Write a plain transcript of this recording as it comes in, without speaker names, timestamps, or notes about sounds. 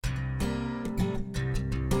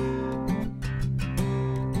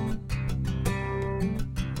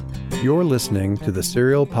You're listening to the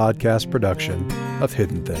serial podcast production of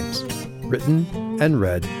Hidden Things, written and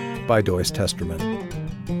read by Doyce Testerman.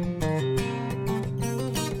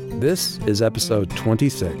 This is episode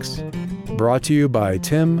 26, brought to you by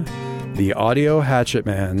Tim, the audio hatchet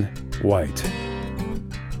man, White.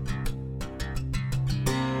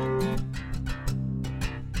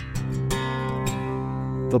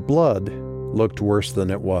 The blood looked worse than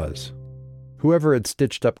it was. Whoever had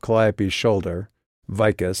stitched up Calliope's shoulder,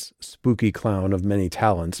 Vicus, spooky clown of many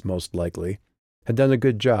talents most likely, had done a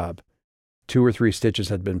good job. 2 or 3 stitches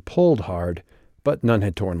had been pulled hard, but none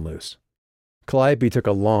had torn loose. Calliope took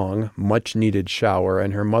a long, much-needed shower,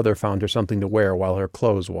 and her mother found her something to wear while her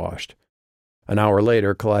clothes washed. An hour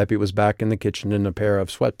later, Calliope was back in the kitchen in a pair of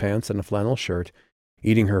sweatpants and a flannel shirt,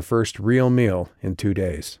 eating her first real meal in 2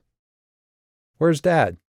 days. "Where's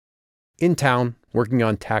Dad?" "In town, working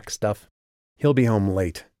on tax stuff. He'll be home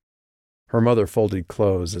late." Her mother folded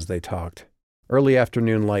clothes as they talked. Early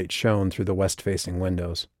afternoon light shone through the west-facing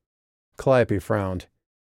windows. Calliope frowned.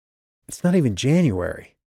 "It's not even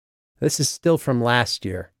January. This is still from last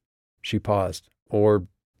year." She paused. "Or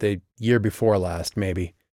the year before last,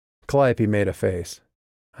 maybe." Calliope made a face.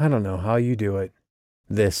 "I don't know how you do it."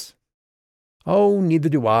 "This." "Oh, neither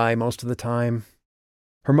do I, most of the time."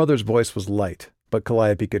 Her mother's voice was light, but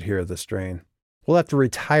Calliope could hear the strain. "We'll have to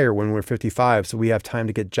retire when we're 55 so we have time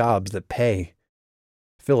to get jobs that pay."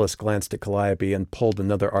 Phyllis glanced at Calliope and pulled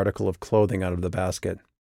another article of clothing out of the basket.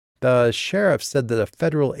 "The sheriff said that a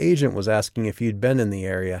federal agent was asking if you'd been in the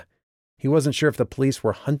area. He wasn't sure if the police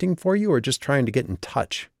were hunting for you or just trying to get in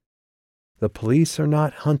touch." "The police are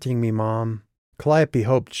not hunting me, Mom." Calliope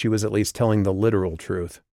hoped she was at least telling the literal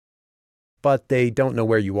truth. "But they don't know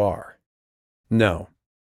where you are." "No.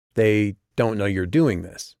 They don't know you're doing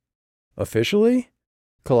this." "Officially?"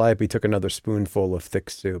 Calliope took another spoonful of thick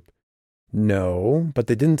soup. "No, but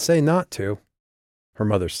they didn't say not to." Her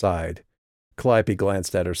mother sighed. Calliope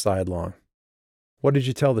glanced at her sidelong. "What did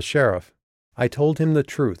you tell the sheriff?" "I told him the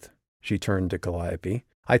truth." She turned to Calliope.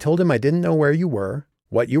 "I told him I didn't know where you were,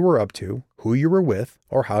 what you were up to, who you were with,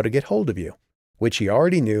 or how to get hold of you, which he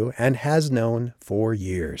already knew and has known for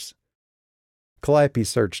years." Calliope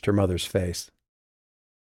searched her mother's face.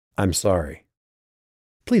 "I'm sorry."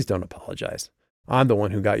 "Please don't apologize. I'm the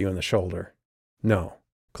one who got you in the shoulder." "No,"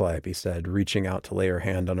 Calliope said, reaching out to lay her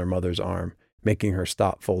hand on her mother's arm, making her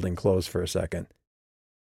stop folding clothes for a second.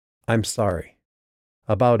 "I'm sorry.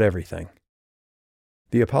 About everything."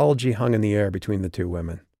 The apology hung in the air between the two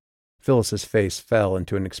women. Phyllis's face fell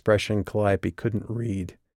into an expression Calliope couldn't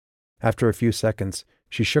read. After a few seconds,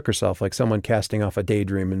 she shook herself like someone casting off a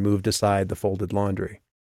daydream and moved aside the folded laundry.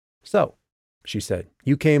 "So," she said,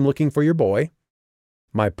 "you came looking for your boy?"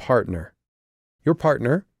 "My partner." "Your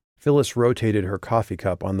partner?" Phyllis rotated her coffee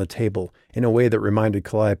cup on the table in a way that reminded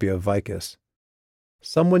Calliope of Vicus.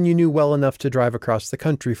 "Someone you knew well enough to drive across the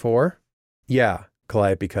country for?" "Yeah,"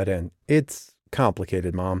 Calliope cut in. "It's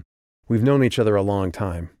complicated, Mom. We've known each other a long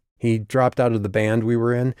time. He dropped out of the band we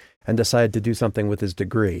were in and decided to do something with his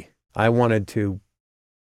degree. I wanted to..."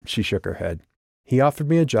 She shook her head. "He offered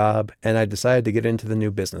me a job, and I decided to get into the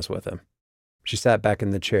new business with him." She sat back in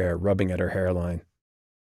the chair, rubbing at her hairline.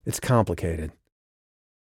 "It's complicated."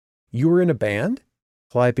 "You were in a band?"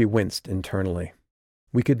 Calliope winced internally.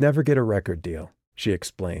 "We could never get a record deal," she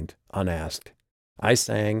explained, unasked. "I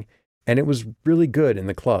sang, and it was really good in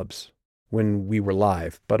the clubs when we were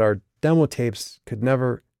live, but our demo tapes could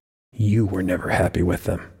never..." "You were never happy with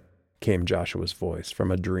them," came Joshua's voice from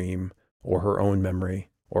a dream, or her own memory,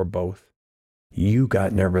 or both. "You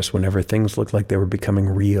got nervous whenever things looked like they were becoming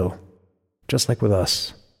real, just like with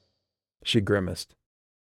us." She grimaced.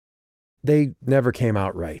 "They never came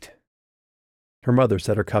out right." Her mother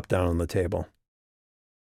set her cup down on the table.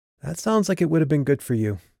 "That sounds like it would have been good for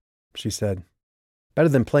you," she said. "Better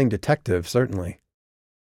than playing detective, certainly."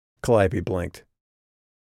 Calliope blinked.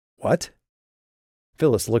 "What?"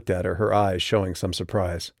 Phyllis looked at her, her eyes showing some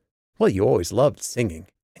surprise. "Well, you always loved singing,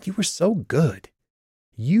 and you were so good.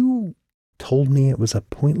 You told me it was a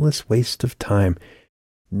pointless waste of time."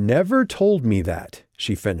 "Never told me that,"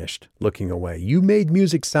 she finished, looking away. "You made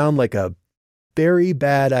music sound like a very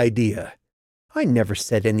bad idea." "I never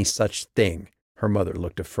said any such thing." Her mother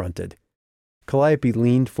looked affronted. Calliope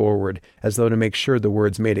leaned forward as though to make sure the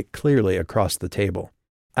words made it clearly across the table.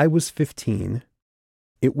 "I was 15.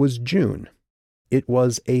 It was June. It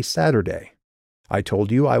was a Saturday. I told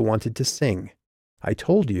you I wanted to sing. I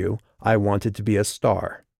told you I wanted to be a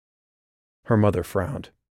star." Her mother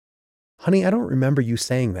frowned. "Honey, I don't remember you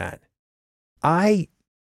saying that."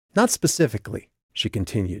 Not specifically," she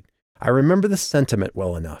continued. "I remember the sentiment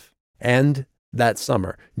well enough. And that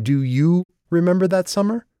summer. Do you remember that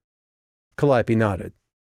summer?" Calliope nodded.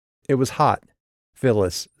 It was hot.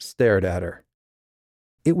 Phyllis stared at her.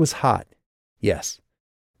 It was hot. Yes.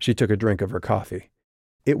 She took a drink of her coffee.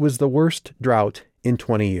 It was the worst drought in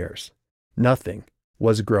 20 years. Nothing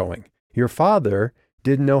was growing. Your father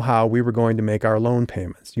didn't know how we were going to make our loan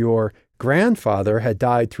payments. Your grandfather had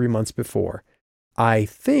died 3 months before. I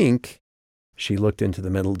think, she looked into the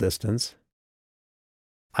middle distance,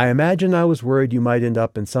 I imagine I was worried you might end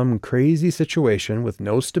up in some crazy situation with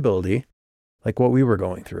no stability, like what we were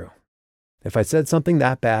going through. If I said something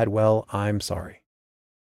that bad, well, I'm sorry.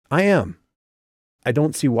 I am. I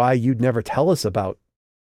don't see why you'd never tell us about...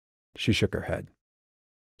 She shook her head.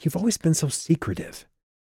 You've always been so secretive.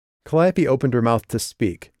 Calliope opened her mouth to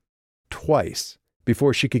speak, twice,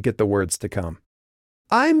 before she could get the words to come.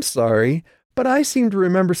 I'm sorry, but I seem to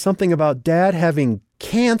remember something about Dad having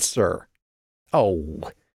cancer. Oh,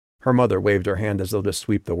 her mother waved her hand as though to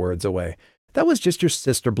sweep the words away. That was just your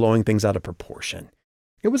sister blowing things out of proportion.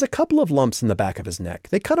 It was a couple of lumps in the back of his neck.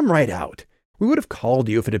 They cut him right out. We would have called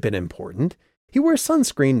you if it had been important. He wears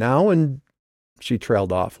sunscreen now, and... She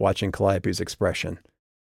trailed off, watching Calliope's expression.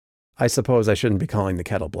 I suppose I shouldn't be calling the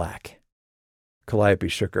kettle black. Calliope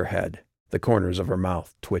shook her head, the corners of her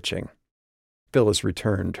mouth twitching. Phyllis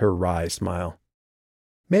returned her wry smile.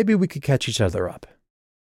 Maybe we could catch each other up.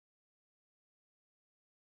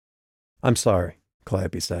 I'm sorry,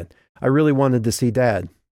 Calliope said. I really wanted to see Dad.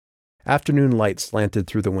 Afternoon light slanted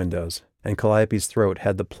through the windows, and Calliope's throat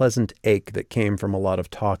had the pleasant ache that came from a lot of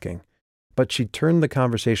talking. But she turned the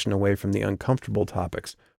conversation away from the uncomfortable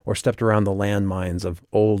topics, or stepped around the landmines of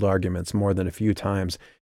old arguments more than a few times,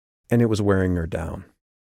 and it was wearing her down.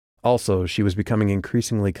 Also, she was becoming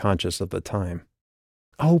increasingly conscious of the time.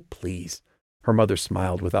 Oh, please. Her mother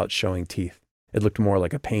smiled without showing teeth. It looked more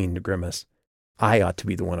like a pained grimace. I ought to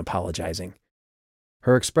be the one apologizing.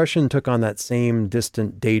 Her expression took on that same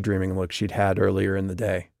distant daydreaming look she'd had earlier in the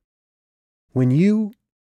day. When you...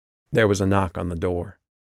 There was a knock on the door.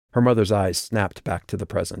 Her mother's eyes snapped back to the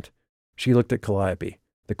present. She looked at Calliope,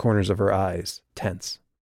 the corners of her eyes tense.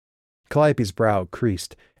 Calliope's brow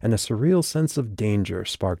creased, and a surreal sense of danger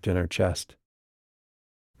sparked in her chest.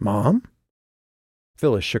 Mom?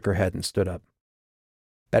 Phyllis shook her head and stood up.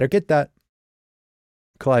 Better get that.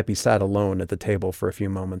 Calliope sat alone at the table for a few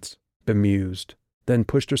moments, bemused, then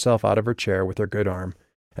pushed herself out of her chair with her good arm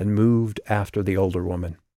and moved after the older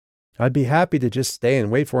woman. I'd be happy to just stay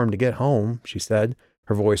and wait for him to get home, she said,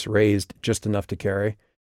 her voice raised just enough to carry.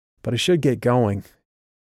 But I should get going.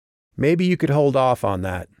 Maybe you could hold off on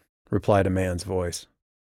that, replied a man's voice.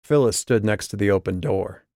 Phyllis stood next to the open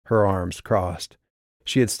door, her arms crossed.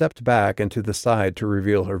 She had stepped back and to the side to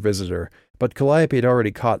reveal her visitor, but Calliope had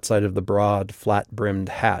already caught sight of the broad, flat-brimmed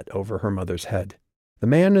hat over her mother's head. The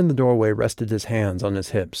man in the doorway rested his hands on his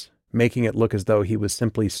hips, making it look as though he was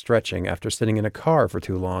simply stretching after sitting in a car for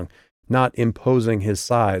too long, not imposing his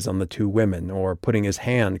size on the two women or putting his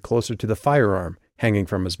hand closer to the firearm hanging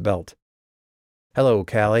from his belt. Hello,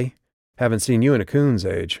 Callie. Haven't seen you in a coon's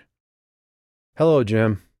age. Hello,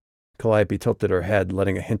 Jim. Calliope tilted her head,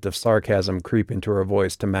 letting a hint of sarcasm creep into her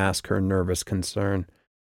voice to mask her nervous concern.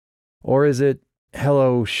 Or is it,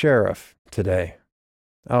 hello, Sheriff, today?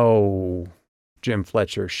 Oh... Jim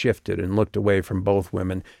Fletcher shifted and looked away from both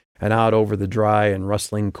women and out over the dry and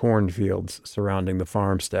rustling cornfields surrounding the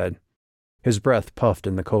farmstead. His breath puffed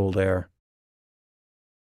in the cold air.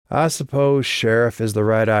 I suppose sheriff is the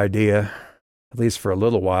right idea, at least for a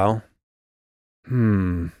little while.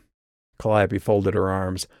 Calliope folded her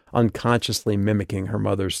arms, unconsciously mimicking her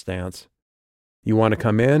mother's stance. You want to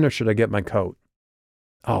come in, or should I get my coat?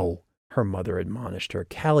 Oh, her mother admonished her.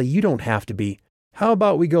 Callie, you don't have to be. How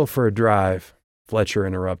about we go for a drive? Fletcher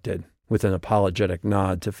interrupted, with an apologetic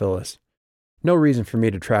nod to Phyllis. No reason for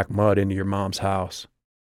me to track mud into your mom's house.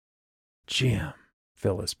 Jim,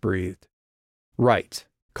 Phyllis breathed. Right.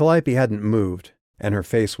 Calliope hadn't moved, and her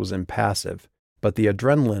face was impassive, but the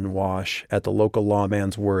adrenaline wash at the local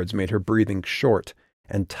lawman's words made her breathing short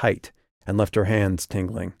and tight and left her hands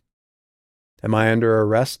tingling. Am I under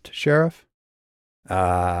arrest, Sheriff?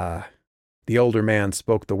 The older man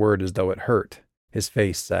spoke the word as though it hurt. His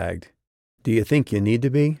face sagged. Do you think you need to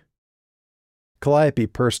be? Calliope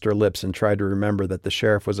pursed her lips and tried to remember that the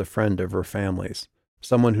sheriff was a friend of her family's,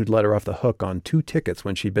 someone who'd let her off the hook on 2 tickets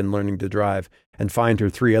when she'd been learning to drive, and fined her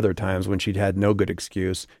 3 other times when she'd had no good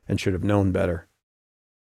excuse and should have known better.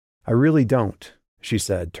 I really don't, she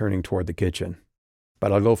said, turning toward the kitchen.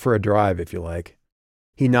 But I'll go for a drive if you like.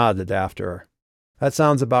 He nodded after her. That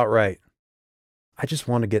sounds about right. I just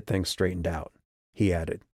want to get things straightened out, he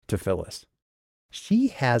added, to Phyllis. She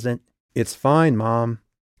hasn't. It's fine, Mom.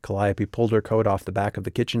 Calliope pulled her coat off the back of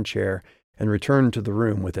the kitchen chair and returned to the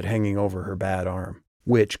room with it hanging over her bad arm,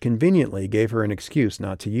 which conveniently gave her an excuse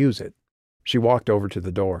not to use it. She walked over to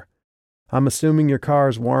the door. "I'm assuming your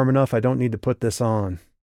car's warm enough I don't need to put this on."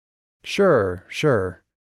 Sure.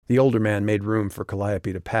 The older man made room for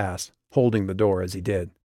Calliope to pass, holding the door as he did.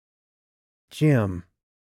 "Jim."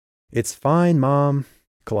 "It's fine, Mom,"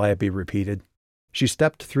 Calliope repeated. She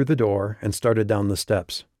stepped through the door and started down the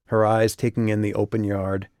steps, her eyes taking in the open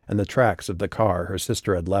yard and the tracks of the car her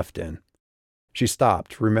sister had left in. She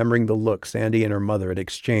stopped, remembering the look Sandy and her mother had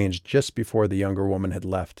exchanged just before the younger woman had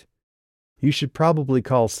left. "You should probably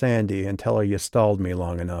call Sandy and tell her you stalled me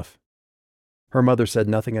long enough." Her mother said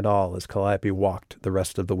nothing at all as Calliope walked the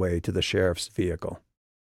rest of the way to the sheriff's vehicle.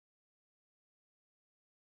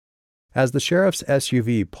 As the sheriff's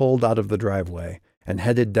SUV pulled out of the driveway and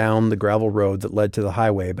headed down the gravel road that led to the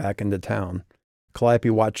highway back into town, Calliope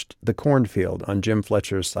watched the cornfield on Jim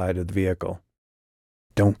Fletcher's side of the vehicle.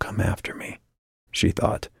 "Don't come after me," she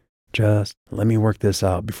thought. "Just let me work this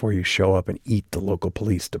out before you show up and eat the local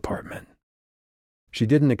police department." She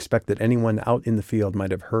didn't expect that anyone out in the field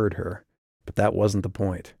might have heard her, but that wasn't the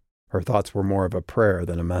point. Her thoughts were more of a prayer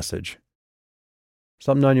than a message.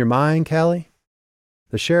 "Something on your mind, Callie?"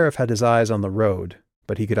 The sheriff had his eyes on the road,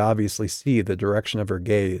 but he could obviously see the direction of her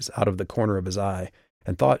gaze out of the corner of his eye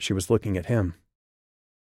and thought she was looking at him.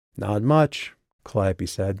 "Not much," Calliope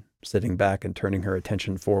said, sitting back and turning her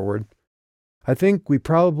attention forward. "I think we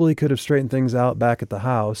probably could have straightened things out back at the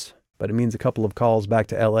house, but it means a couple of calls back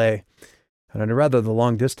to L.A., and I'd rather the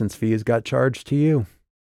long-distance fees got charged to you."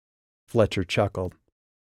 Fletcher chuckled.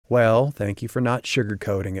 "Well, thank you for not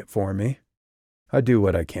sugarcoating it for me. I do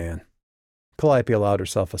what I can." Calliope allowed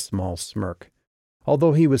herself a small smirk.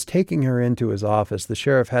 Although he was taking her into his office, the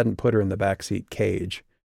sheriff hadn't put her in the backseat cage.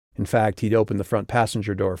 In fact, he'd opened the front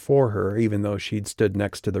passenger door for her, even though she'd stood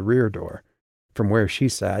next to the rear door. From where she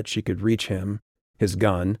sat, she could reach him, his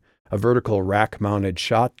gun, a vertical rack-mounted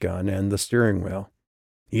shotgun, and the steering wheel.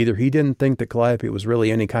 Either he didn't think that Calliope was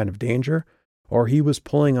really any kind of danger, or he was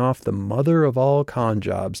pulling off the mother of all con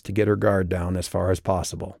jobs to get her guard down as far as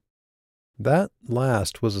possible. That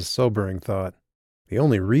last was a sobering thought. The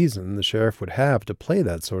only reason the sheriff would have to play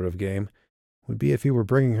that sort of game would be if he were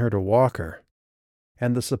bringing her to Walker.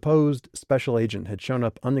 And the supposed special agent had shown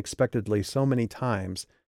up unexpectedly so many times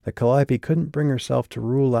that Calliope couldn't bring herself to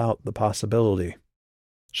rule out the possibility.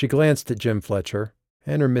 She glanced at Jim Fletcher,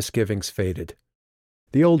 and her misgivings faded.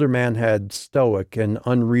 The older man had stoic and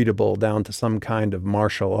unreadable down to some kind of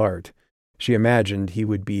martial art. She imagined he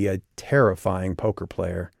would be a terrifying poker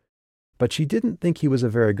player, but she didn't think he was a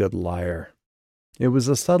very good liar. It was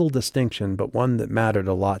a subtle distinction, but one that mattered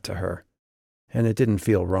a lot to her, and it didn't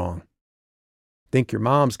feel wrong. "Think your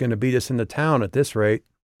mom's going to beat us into town at this rate,"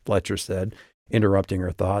 Fletcher said, interrupting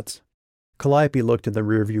her thoughts. Calliope looked in the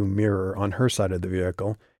rearview mirror on her side of the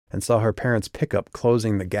vehicle and saw her parents' pickup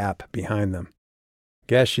closing the gap behind them.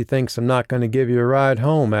 "Guess she thinks I'm not going to give you a ride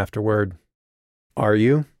home afterward." "Are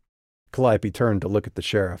you?" Calliope turned to look at the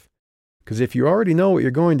sheriff. "'Cause if you already know what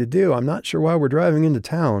you're going to do, I'm not sure why we're driving into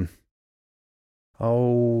town."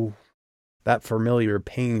 "Oh," that familiar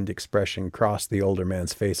pained expression crossed the older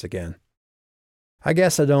man's face again. "I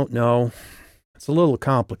guess I don't know. It's a little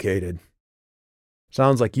complicated.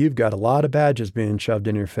 Sounds like you've got a lot of badges being shoved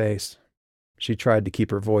in your face." She tried to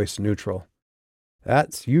keep her voice neutral.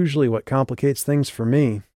 "That's usually what complicates things for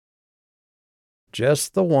me."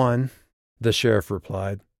 "Just the one," the sheriff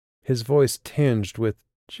replied, his voice tinged with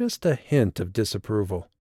just a hint of disapproval.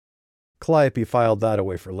 Calliope filed that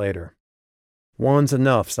away for later. "One's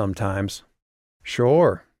enough sometimes."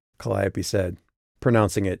 "Sure," Calliope said,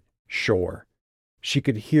 pronouncing it sure. She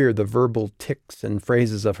could hear the verbal tics and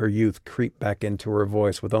phrases of her youth creep back into her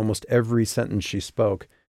voice with almost every sentence she spoke,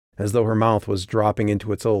 as though her mouth was dropping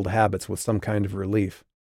into its old habits with some kind of relief.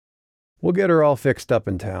 "We'll get her all fixed up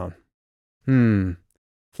in town."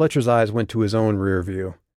 Fletcher's eyes went to his own rear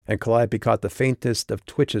view, and Calliope caught the faintest of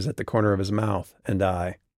twitches at the corner of his mouth and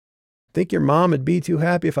eye. "Think your mom would be too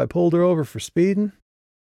happy if I pulled her over for speeding?"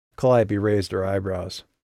 Calliope raised her eyebrows.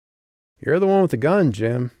 "You're the one with the gun,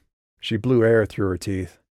 Jim." She blew air through her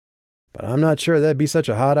teeth. "But I'm not sure that'd be such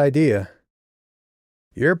a hot idea."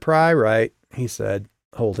 "You're pry right," he said,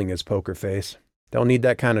 holding his poker face. "Don't need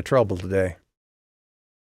that kind of trouble today."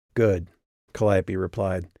 "Good," Calliope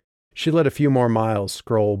replied. She let a few more miles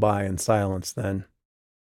scroll by in silence then.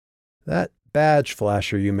 "That badge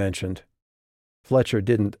flasher you mentioned." Fletcher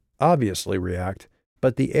didn't obviously react,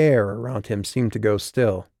 but the air around him seemed to go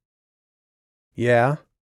still. "Yeah?"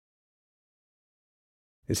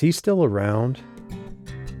 Is he still around?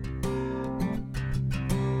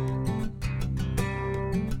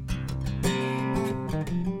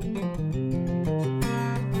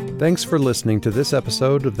 Thanks for listening to this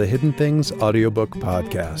episode of the Hidden Things Audiobook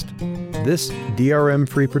Podcast. This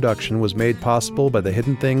DRM-free production was made possible by the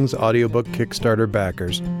Hidden Things Audiobook Kickstarter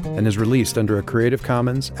backers and is released under a Creative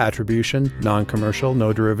Commons Attribution, Non-Commercial,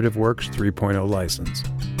 No Derivative Works 3.0 license.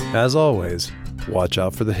 As always, watch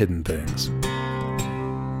out for the hidden things.